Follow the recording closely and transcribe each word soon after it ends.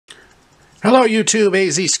Hello YouTube,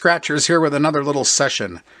 AZ Scratchers here with another little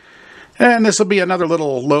session. And this will be another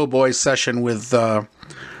little low boy session with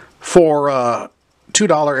four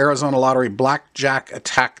 $2 Arizona Lottery Blackjack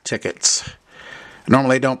attack tickets.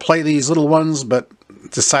 Normally I don't play these little ones, but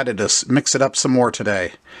decided to mix it up some more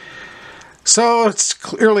today. So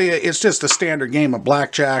it's just a standard game of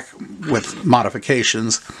blackjack with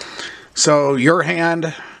modifications. So your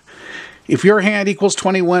hand, if your hand equals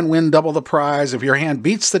 21, win double the prize. If your hand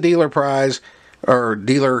beats the dealer prize or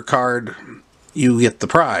dealer card, you get the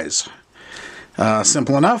prize.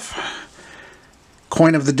 Simple enough.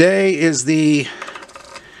 Coin of the day is the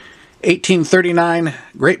 1839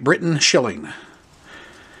 Great Britain shilling.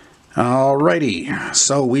 Alrighty,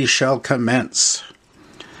 so we shall commence.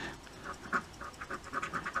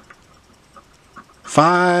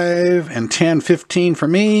 5 and 10, 15 for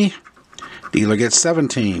me. Dealer gets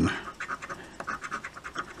 17.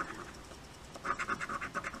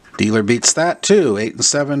 Dealer beats that too. 8 and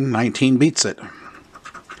 7, 19 beats it.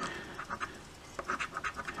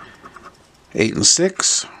 8 and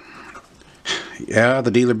 6. Yeah,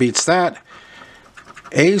 the dealer beats that.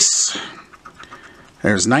 Ace.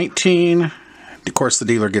 There's 19. Of course, the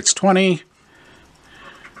dealer gets 20.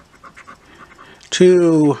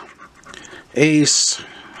 2. Ace.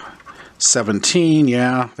 17.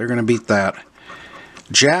 Yeah, they're going to beat that.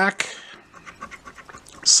 Jack.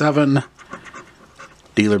 7.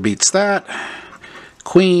 Dealer beats that.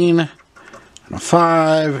 Queen. And a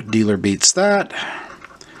 5. Dealer beats that.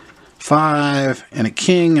 5 and a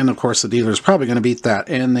king. And of course the dealer's probably going to beat that.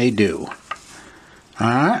 And they do.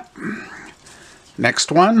 Alright.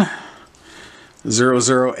 Next one.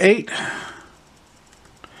 008.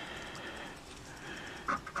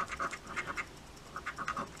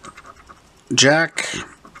 Jack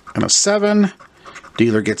and a 7.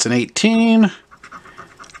 Dealer gets an 18.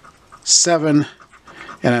 7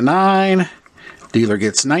 and a 9. Dealer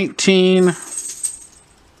gets 19.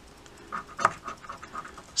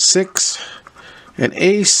 6 and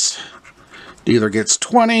ace. Dealer gets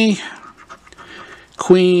 20.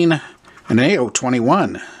 Queen and an 8. Oh,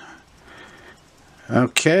 21.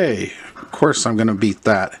 Okay, of course I'm going to beat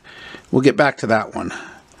that. We'll get back to that one.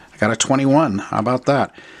 I got a 21. How about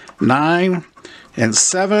that? 9 and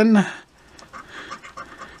 7.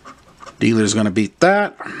 Dealer's going to beat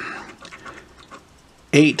that.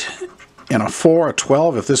 8 and a 4, a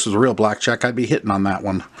 12. If this was a real blackjack, I'd be hitting on that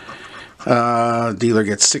one. Dealer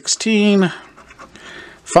gets 16.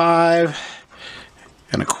 5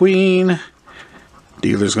 and a queen.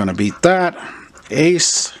 Dealer's going to beat that.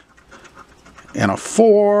 Ace and a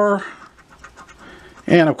 4.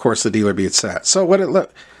 And of course the dealer beats that. So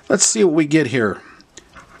let's see what we get here.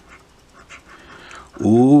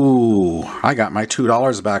 Ooh, I got my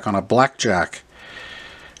 $2 back on a blackjack.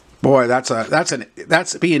 Boy, that's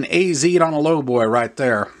being AZ'd on a low boy right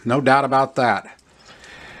there. No doubt about that.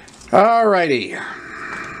 Alrighty.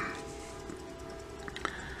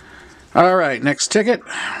 Alright, next ticket.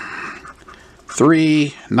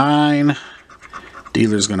 3, 9.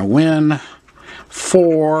 Dealer's going to win.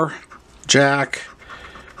 4, Jack.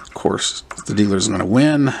 Of course, the dealer's going to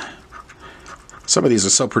win. Some of these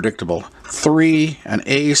are so predictable. 3, an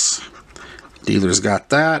ace. Dealer's got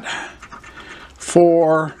that.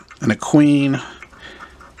 4 and a queen.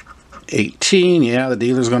 18. Yeah, the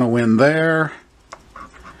dealer's going to win there.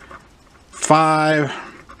 5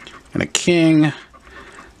 and a king.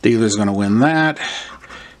 Dealer's going to win that.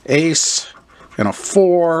 Ace and a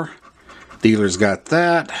 4. Dealer's got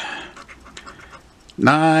that.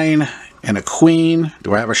 9 and a queen.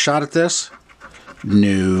 Do I have a shot at this?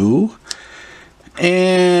 No.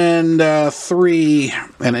 And 3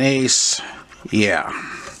 and an ace. Yeah.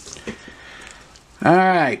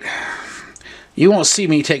 Alright. You won't see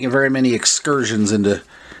me taking very many excursions into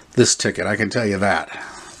this ticket, I can tell you that.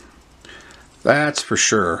 That's for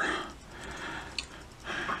sure.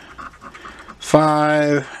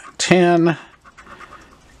 5, 10,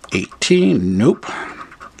 18, nope.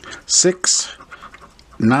 6,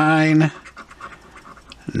 9,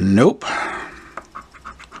 nope.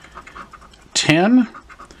 10,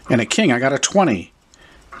 and a king. I got a 20.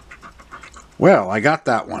 Well, I got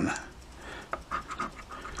that one.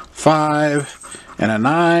 5 and a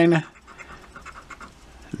 9.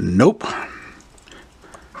 Nope.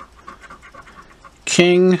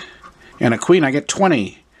 King and a queen. I get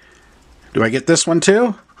 20. Do I get this one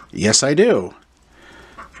too? Yes, I do.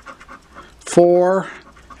 4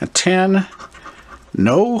 and 10.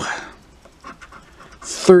 No.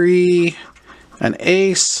 3 an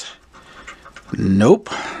ace. Nope.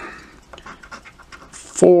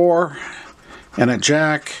 4 and a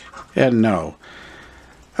jack. And no.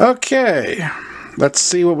 Okay, let's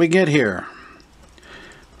see what we get here.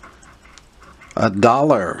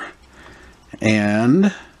 $1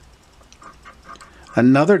 and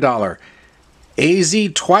another $1. AZ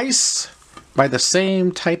twice by the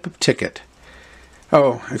same type of ticket.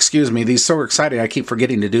 Oh, excuse me, these are so exciting I keep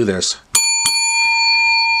forgetting to do this.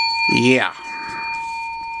 Yeah.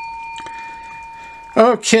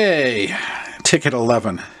 Okay, ticket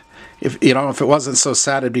 11. If it wasn't so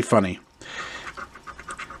sad, it'd be funny.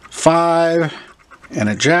 5 and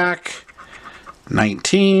a jack.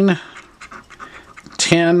 19.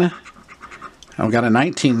 10. I've got a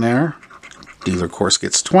 19 there. Dealer, of course,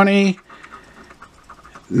 gets 20.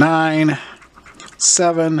 9.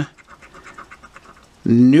 7.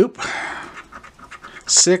 Nope.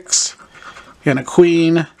 6 and a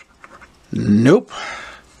queen. Nope.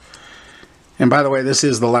 And by the way, this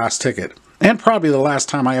is the last ticket. And probably the last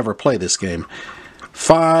time I ever play this game.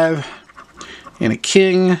 5 and a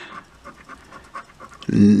king.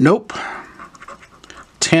 Nope.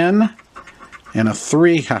 10 and a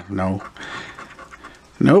 3. No.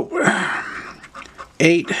 Nope.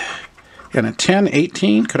 8 and a 10.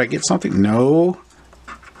 18. Could I get something? No.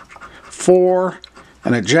 4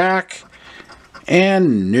 and a jack.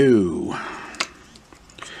 And no.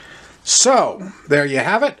 So, there you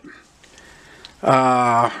have it.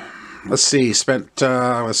 Let's see, spent,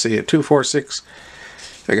 let's see, at 2, 4, 6.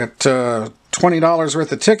 I got $20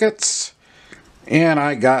 worth of tickets. And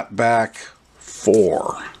I got back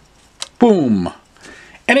 4. Boom.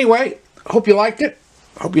 Anyway, hope you liked it.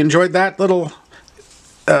 Hope you enjoyed that little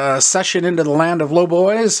session into the land of low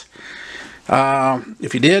boys.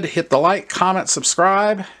 If you did, hit the like, comment,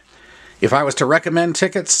 subscribe. If I was to recommend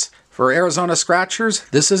tickets for Arizona Scratchers,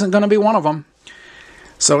 this isn't going to be one of them.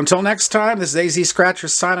 So until next time, this is AZ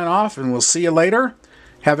Scratchers signing off, and we'll see you later.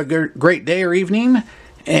 Have a great day or evening.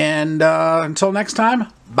 And until next time,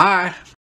 bye.